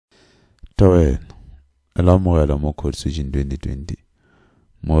Towel, elamogela mo Code Switch 2020,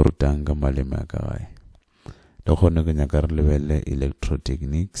 mo rutang ka maleme a ka gae. Le kgone ke nyaka re lebelle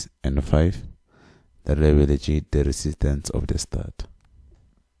ELECTROTECHNICS N5, the lebeletše the resistance of the starter.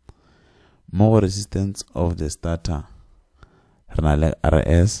 Mo resistance of the starter, re na le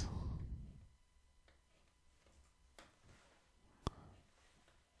RS,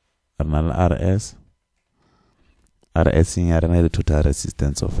 RS in ya rena le total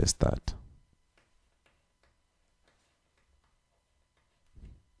resistance of a starter.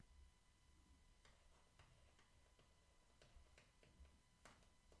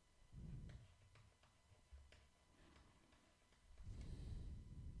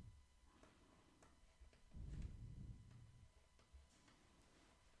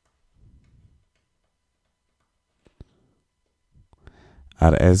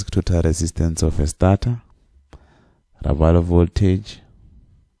 RS total resistance of a starter. Rabalo voltage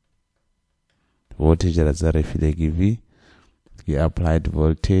that's a refilegi V, the applied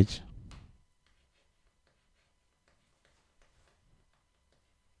voltage,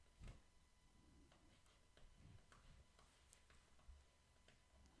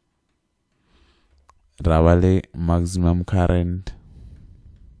 Rabale maximum current,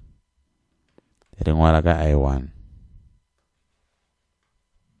 ringwalaga I1,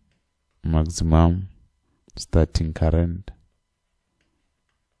 maximum starting current,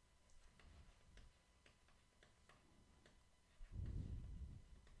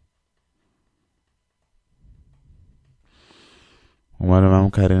 minimum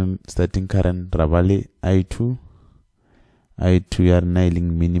current, starting current, rabale I2 are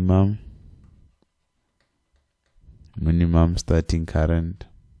nailing minimum starting current,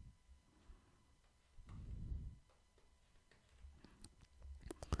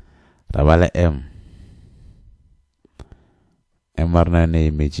 rabale M are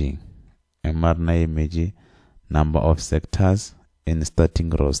imaging number of sectors in starting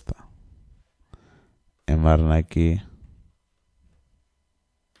roster. MR ki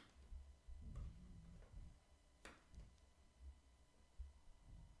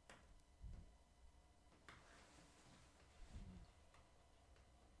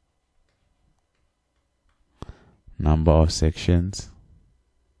number of sections,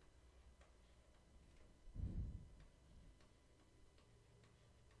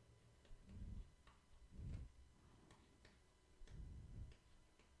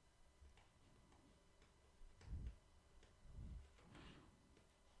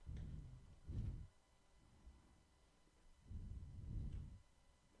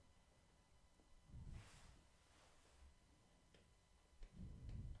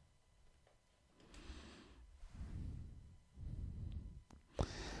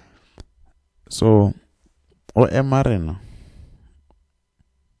 so o MRNA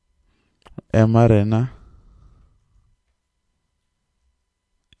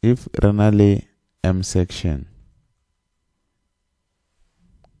if renally M section,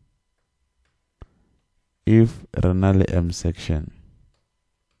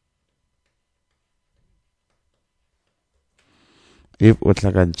 if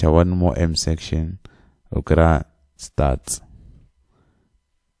utlakancha one more M section, okra starts.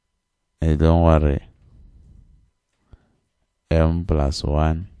 And don't worry, M plus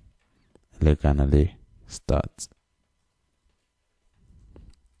 1 lekanale starts.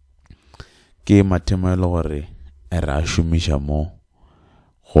 Ke matemelo gore era shumisha mo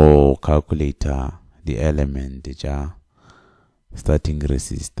go calculator the element ja starting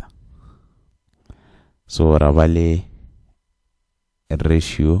resistor. So rabale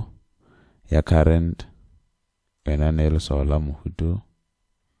ratio ya current enanelo sola muhudu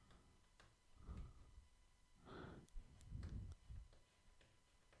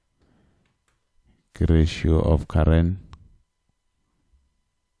ratio of current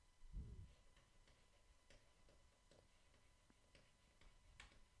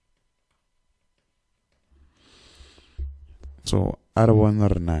so R1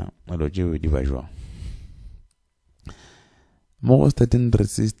 rena aloje we divajwa mo starting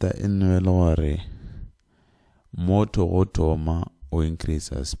resistor in lore moto otoma o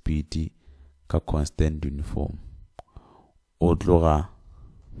increase speed ka constant uniform o tloga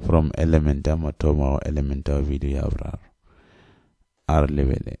from element ya mathomo or element ya video ya boraro R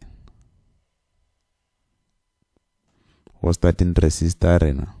level o starting resistor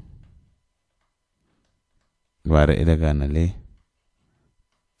rena ware elegana le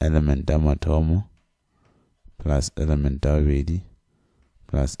element ya mathomo plus element ya bobedi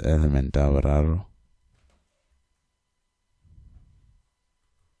plus element ya boraro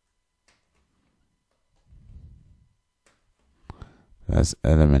plus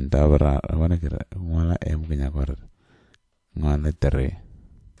element ya boraro bona ke ngola m ke nya gore ngwana 3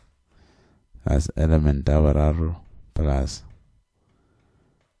 plus element ya boraro plus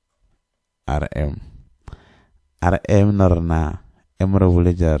rm na rena m re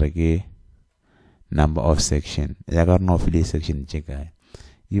bole jare ke number of section ya ka no file section che kae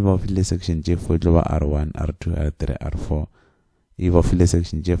iba file section che 4 tlo ba r1 r2 r3 r4 iba file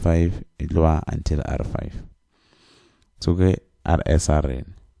section che 5 itlo ba until r5 so ke rsr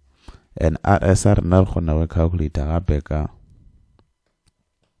and rsr na khona we calculator gape ka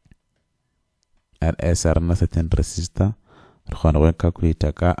rsr na certain resistor re khona we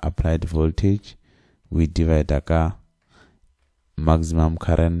calculator ka applied voltage we divide ka maximum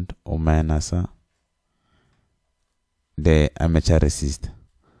current o minus the armature resistor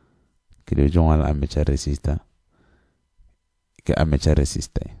ke le jongwa armature resistor ke armature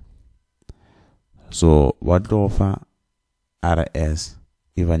resistor so what do offer rs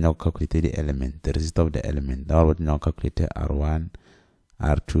even you calculate the element the resistor of the element now what you calculate r1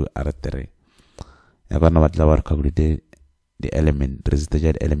 r2 r3 ya kana batla ba calculate the element resistor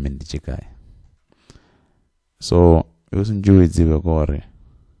ja element je kae so using ju itsibe gore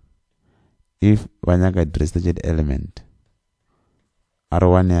if banyaka resistor ja element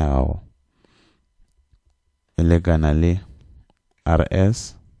r1 yao elekana le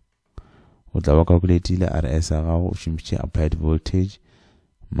rs o tla ba calculate ile rs ga go shumitse applied voltage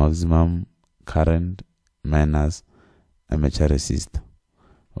maximum current minus armature resistor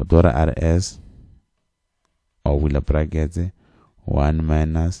o tora rs o wila brackets 1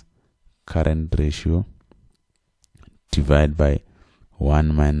 minus current ratio divide by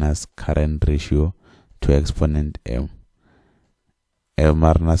 1 minus current ratio to exponent m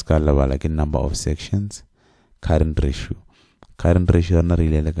marna scala bala ke number of sections current ratio na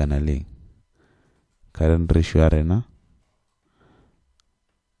rile kana le current ratio arena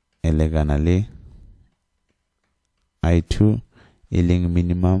elegana le I2 iling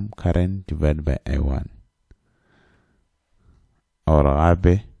minimum current divided by I1 or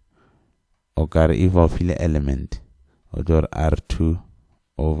abe o kare if of file element or R2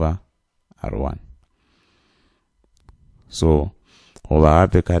 over R1 so over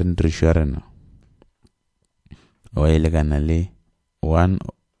abe current ratio arena o elegana le 1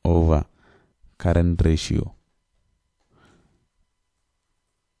 over current ratio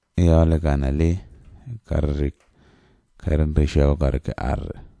ya elegana le current ratio kare ke R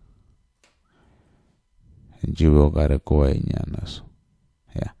jibo kare ko nyana so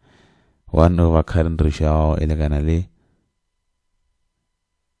yeah 1 over current ratio elegana le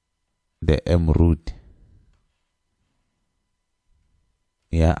the m root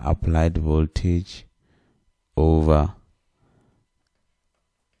yeah applied voltage over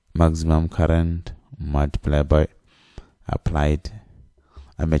maximum current multiplied by applied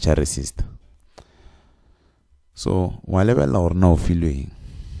armature resistor so whatever or no feeling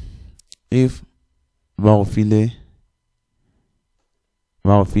if we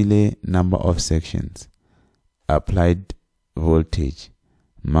feel number of sections applied voltage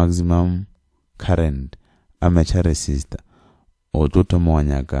maximum current armature resistor o toto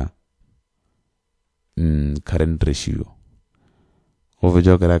mwanyaka current ratio over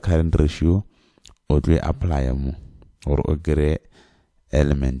jogara current ratio o twe apply mo or ogre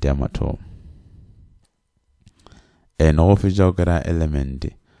element ya mato en over jogara element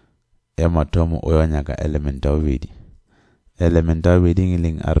ya mato mo oyanyaka element ya wedi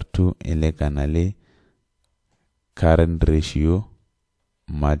ngiling r2 ile kanale current ratio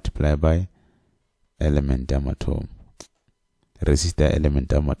multiply by element ya mato resistor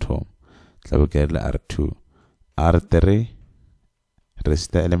element ya mato tlabukela r2 r3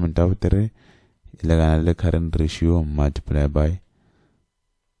 resistor element of 3 ile le current ratio multiply by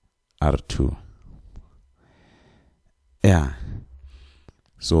r2 yeah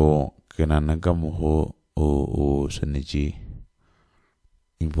so kenana ka mo o swanetše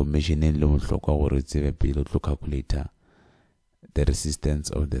information in le bohlokwa gore tsebe pele tlo calculator the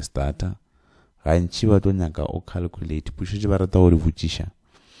resistance of the starter ga ntši ba tlo nyaka o calculate pušetše ba rata gore botšiša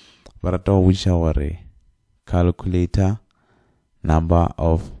gore calculator number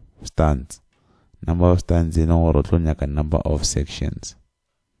of stands in gore tlo nyaka number of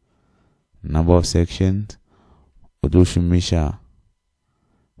sections o tlo šomiša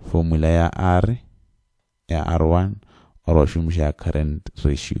formula ya R1 or shumisha current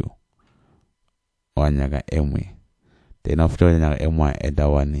ratio wanyaka mwe then after wanyaka mwe eda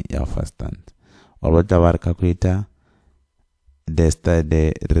wani ya first stand or what our calculator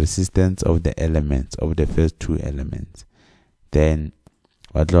the resistance of the elements of the first two elements then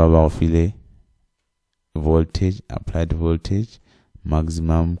what about file voltage applied voltage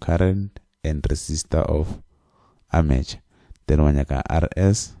maximum current and resistor of armature. Then wanyaka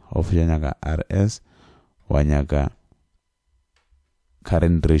RS, of wanyaka RS, wanyaka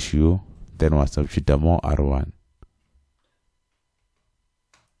current ratio, then was substitute more R1.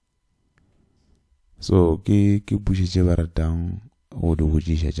 So ki pushiche baratang odo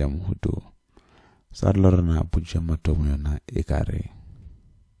hujisha jam hudo. Sarlor na pucha matomo yona ekare.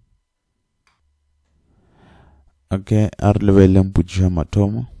 Okay, ar levelem pucha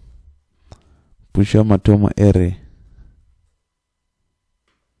matomo. Pucha matomo ere.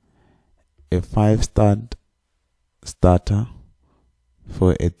 A 5-stud starter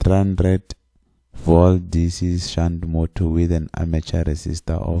for a 300 volt DC shunt motor with an armature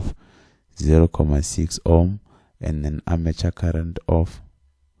resistor of 0.6 ohm and an armature current of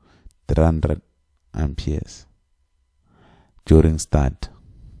 300 amperes during start.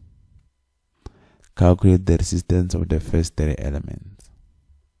 Calculate the resistance of the first 3 elements.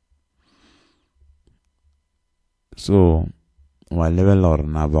 So, while level or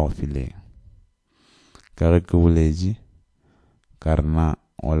na ba file kare kubuleji karna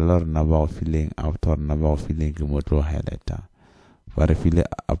olor na ba feeling after na ba feeling motor highlighter for file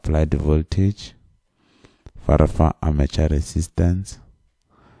applied voltage for armature resistance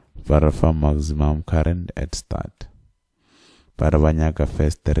for maximum current at start para banyaka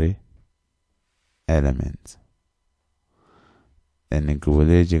first 3 elements en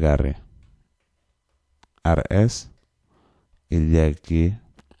kubuleji kare RS iliaki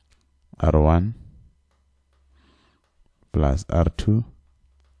R1 plus R2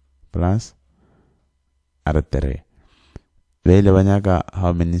 plus R3. Vele banyaka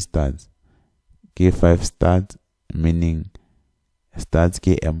how many studs? K5 studs, meaning studs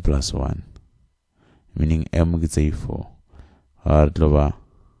K M plus 1. Meaning M gets a 4. R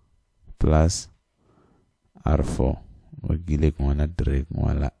plus R4. Wagile kumana direct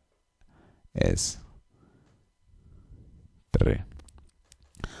mwala S. 3.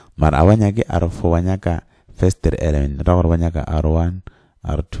 Mar awanyake R4 wanyaka first 3 element. Rawar wanyaka R1,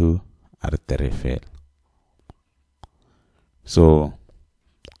 R2, R3 fail. So,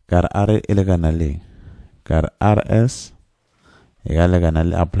 kar R eleganale, kar RS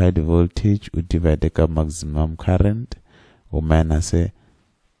eleganale applied voltage u divide ka maximum current u minus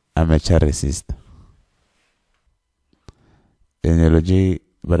armature resist. Analogy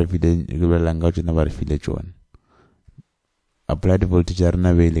barifide language na barifide chuan. Applied voltage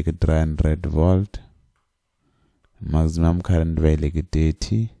arna be like 300 volt. Maximum current by like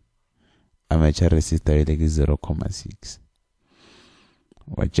 30. Armature resistor by like 0.6.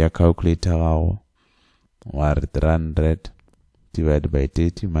 Wacha calculator wao war 300 divided by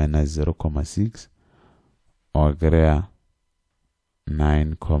 30 minus 0.6 or greater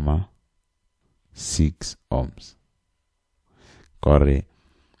 9.6 ohms. Correct.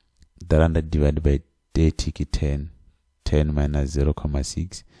 300 divided by 30 ki 10. 10 minus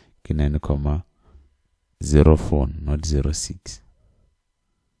 0.6 ki 9.04, not 06.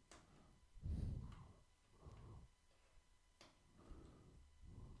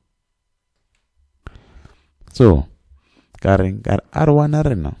 So, kar R1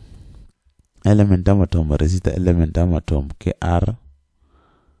 arena element amatom resistor element amatom ke R1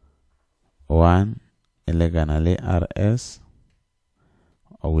 eleganale RS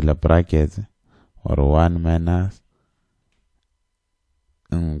or will a bracket or 1 minus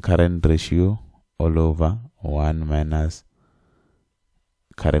current ratio all over 1 minus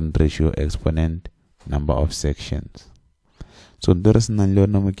current ratio exponent number of sections. So there is no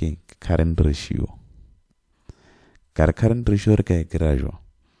current ratio. Current ratio ke gradual.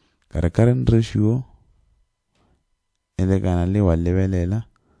 Current ratio eleganale wa levelela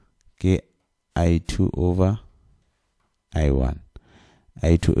ke I2 over I1.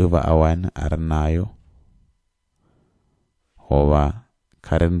 I2 over I1 arnayo over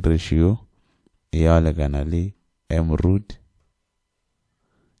current ratio ya leganali M root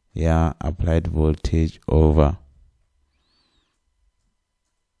ya applied voltage over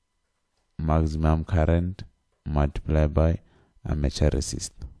maximum current multiplied by armature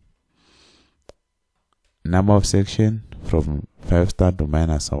resistance. Number of section from 5 star to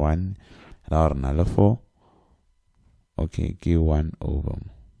minus 1 or another 4. Okay, give 1 over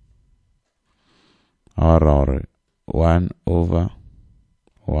or 1 over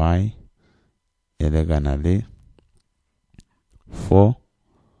y eleganally 4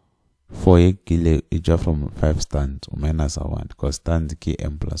 kilo ija from 5 stands minus 1 because stands k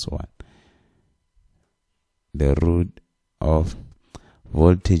m plus 1. The root of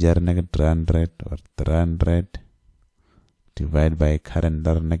voltage are negative 300 or 300 divided by current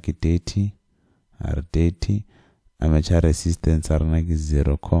are negative 30 or 30 amateur resistance arna ki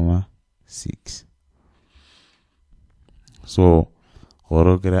 0,6. So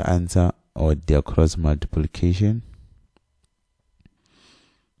gore kry answer or their cross multiplication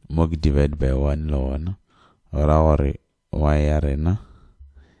mo divide by 1 le ona ora gore y ya rena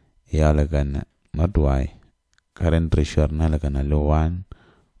ya lekana not y current ratio rena lekana le 1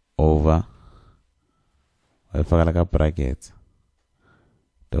 over I fakala ka brackets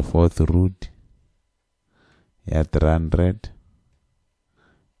the fourth root ya 300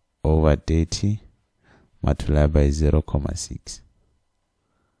 over 30 multiplied by 0,6.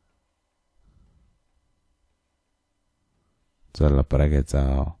 So la brackets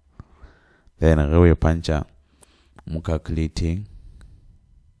are then we puncha calculating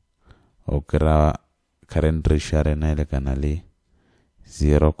okra current ratio rena ile kanali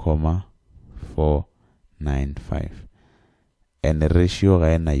 0,495 and the ratio ga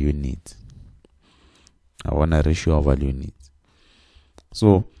ena units. I want a ratio of all units.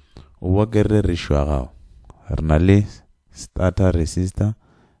 So what get the ratio ga rena starter resistor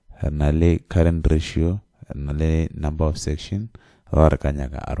rena current ratio rena number of section or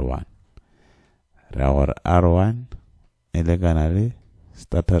kanyaga R1 our R1 ile kanali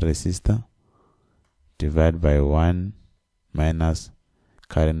starter resistor divide by 1 minus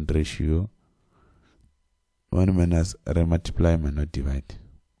current ratio 1 minus multiply minus divide.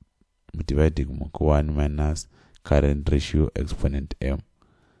 Divide 1 minus current ratio exponent m.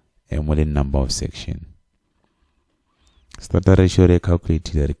 M will number of section. Starter ratio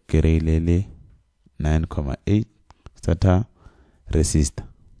recalculated kerelele 9,8 starter resistor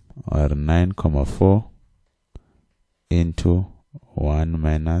or 9,4 into 1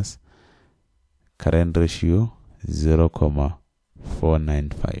 minus current ratio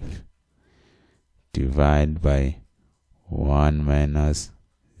 0,495 divide by 1 minus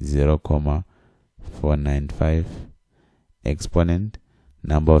 0,495 exponent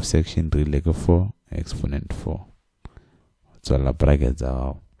number of section relay 4 exponent 4. So la brackets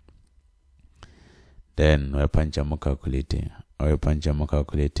are then we punch calculating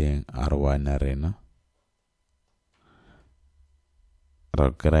R1 arena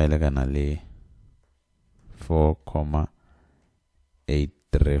rakra ile kanali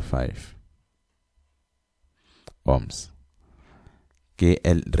 4,835 ohms ke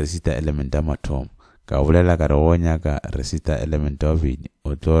resistor element amatom ka vulela ka ronya ka resistor element of it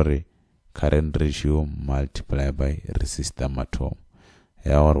otori current ratio multiply by resistor amatom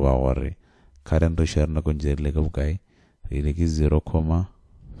ya or current ratio na konjere ka bukai ile ki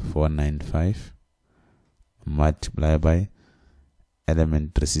 0,495 multiply by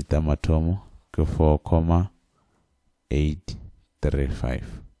element resistor amatom ke 4,835.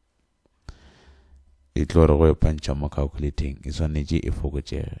 Itloro go pancha mo calculating isoniji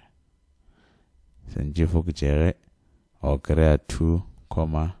ifokujere senji fokujere o crea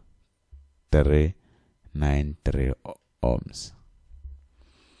 2,393 ohms.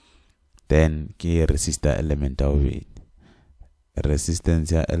 Then ki resistor element of it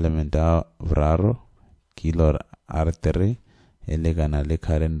resistance ya element of vraro kilo R3 ele kanale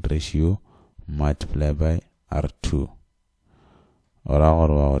current ratio multiply by R2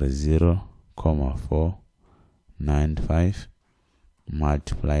 or 0,495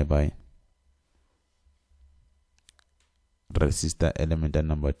 multiply by resistor element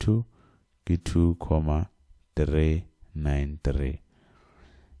number 2 ki 2,393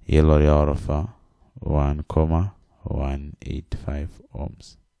 yellow yorofa 1,185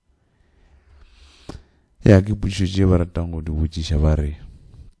 ohms. Ya ki bushuje baratango du bujisha bare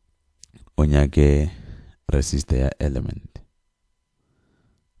onyake resistor ya element.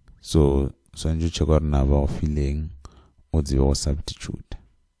 So sanju chokor na ba feeling odziwa substitute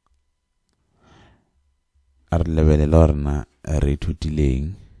ar level lorna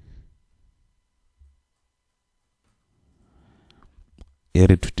retutiling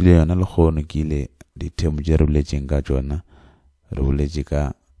retutile na lkhono kile di temujere bulechinga jona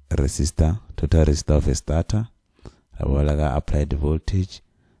rubulejika resistor total resistor of a starter rabolaga applied voltage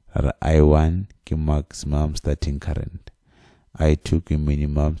I1 ki maximum starting current I2 ki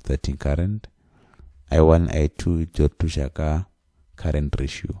minimum starting current I1 I2 jotushaka current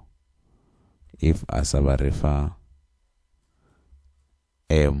ratio if asaba refer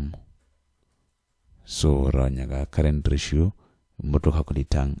m so ranyaga current ratio moto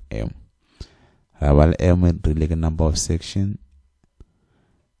calculating m rabal m relate number of section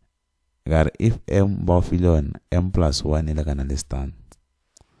gar if m bofilon m plus 1 ila kana listan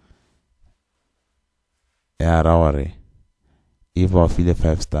ya raware if I feel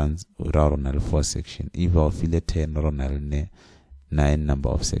 5 stands ronal 4 section if I feel 10 ronal 9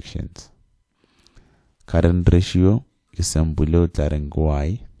 number of sections current ratio ke sample o tla reng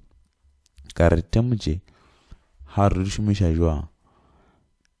y ka re temuje ha re shumisha jwa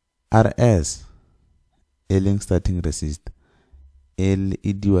rs starting resistor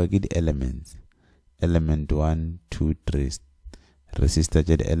idiwa ke di elements element 1 2 3 resistor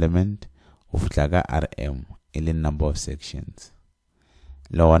je element o fitla ka rm number of sections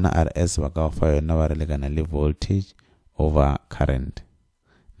la wana rs ba ka fa yona ba re lekana le voltage over current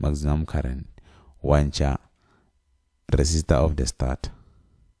maximum current wancha resistor of the starter.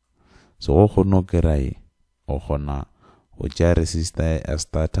 So go kgona ke rai o kgona o tja resistor a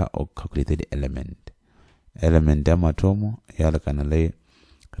starter o calculate the element ya mathomo ya lekana le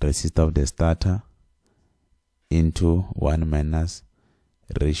resistor of the starter into 1 minus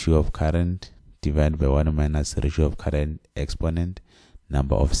ratio of current divided by 1 minus ratio of current exponent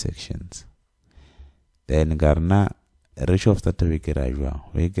number of sections. Then garna ratio of starter we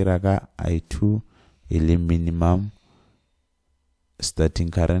kira ka I2 ili minimum starting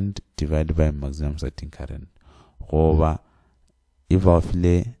current divided by maximum starting current over if of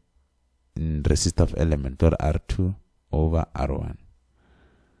le resistor of element or R2 over R1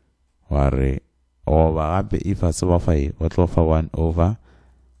 ware over gape if asaba fa o tlo fa 1 over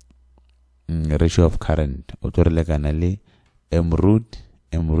ratio of current o tlo lekana le m root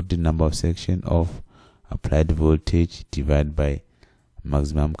number of section of applied voltage divided by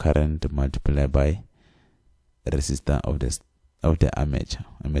maximum current multiplied by resistor of the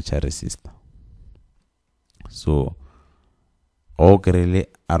armature resistor. So o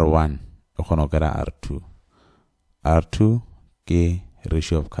R1 o kgona kera R2 ke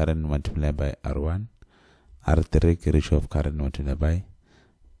ratio of current multiplied by R1, R3 ke ratio of current multiplied by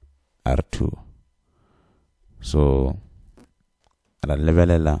R2. So at a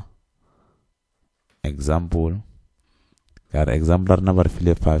level example number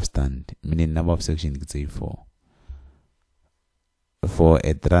 5 stand meaning number of section is 4 for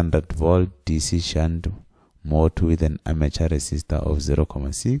a 300 volt DC shunt motor with an armature resistor of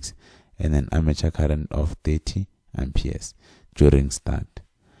 0.6 and an armature current of 30 amperes during start.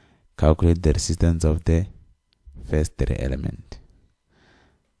 Calculate the resistance of the first 3 element.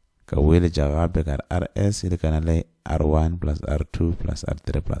 Kawele jagabe kar RS ile kanale R1 plus R2 plus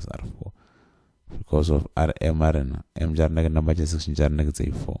R3 plus R4 because of RM arena M jarna number section jarna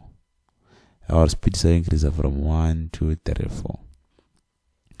ke 4. Our speeds are increased from 1 to 3 4.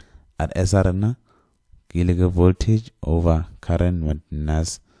 RS arena kilometer voltage over current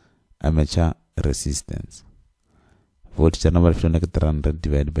minus armature resistance. Voltage number 300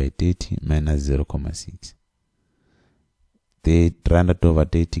 divided by 30 minus 0.6. The 300 over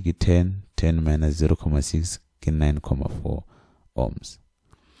 30 ki 10 minus 0.6 ki 9.4 ohms.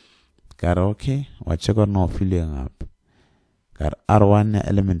 Kar okay, wacheko no filling up. Kar R1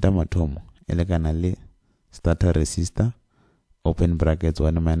 element amatomo elegana le starter resistor open brackets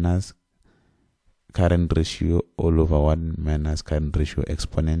 1 minus current ratio all over 1 minus current ratio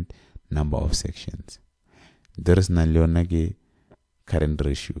exponent number of sections. There is na leonage current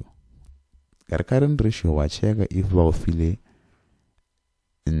ratio. Kar current ratio wacheka if wa file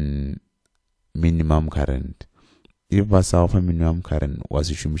in minimum current. If was of minimum current was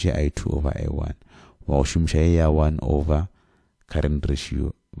shumshe I2 over I1 wa shumshe ya 1 over current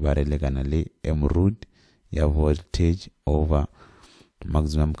ratio vare legana le m root ya voltage over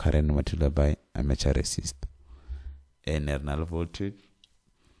maximum current multiplied by armature resistor. Internal voltage,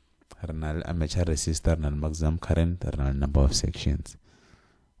 internal armature resistor, and maximum current, internal number of sections.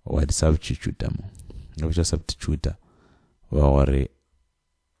 What substitute them? We just substitute our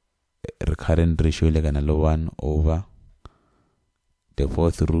recurrent ratio like an 1 over the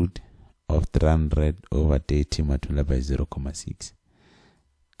fourth root of 300 over 30 multiplied by 0.6.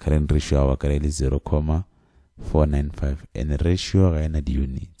 Current ratio our current is 0.495 and the ratio are in the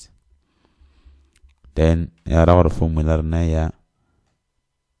units. Then our formula na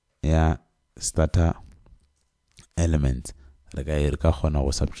ya starter element like I khona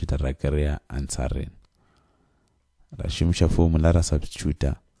go substitute ra kare answering. Ra shumisha formula ra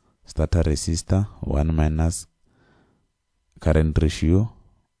substitute starter resistor 1 minus current ratio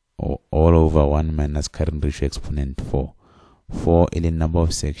all over 1 minus current ratio exponent 4 is the number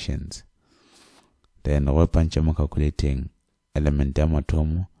of sections. Then we panchama calculating element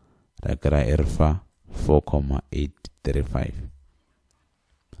amatomo rakara erfa 4.835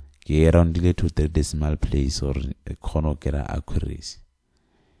 ke around the to 3 decimal place or kono kera accuracy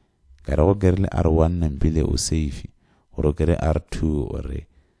kara go gerle R1 nambile o safe or kere R2 or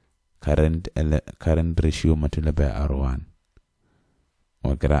current ratio multiplied by R1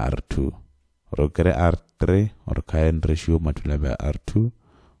 or kera R2 or kere R3 or current ratio multiplied by R2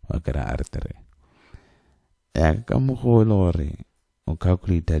 or kera R3. ya ka mogolo gore o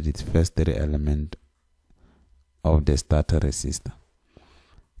calculate its first 3 element of the starter resistor.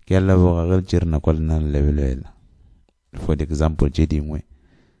 Ke a leboga ge tšere nako lena lebelela for the example tše dingwe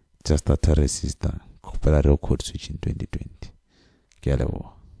tša starter resistor. Kgopela re code switch in 2020. Ke a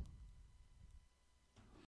leboga.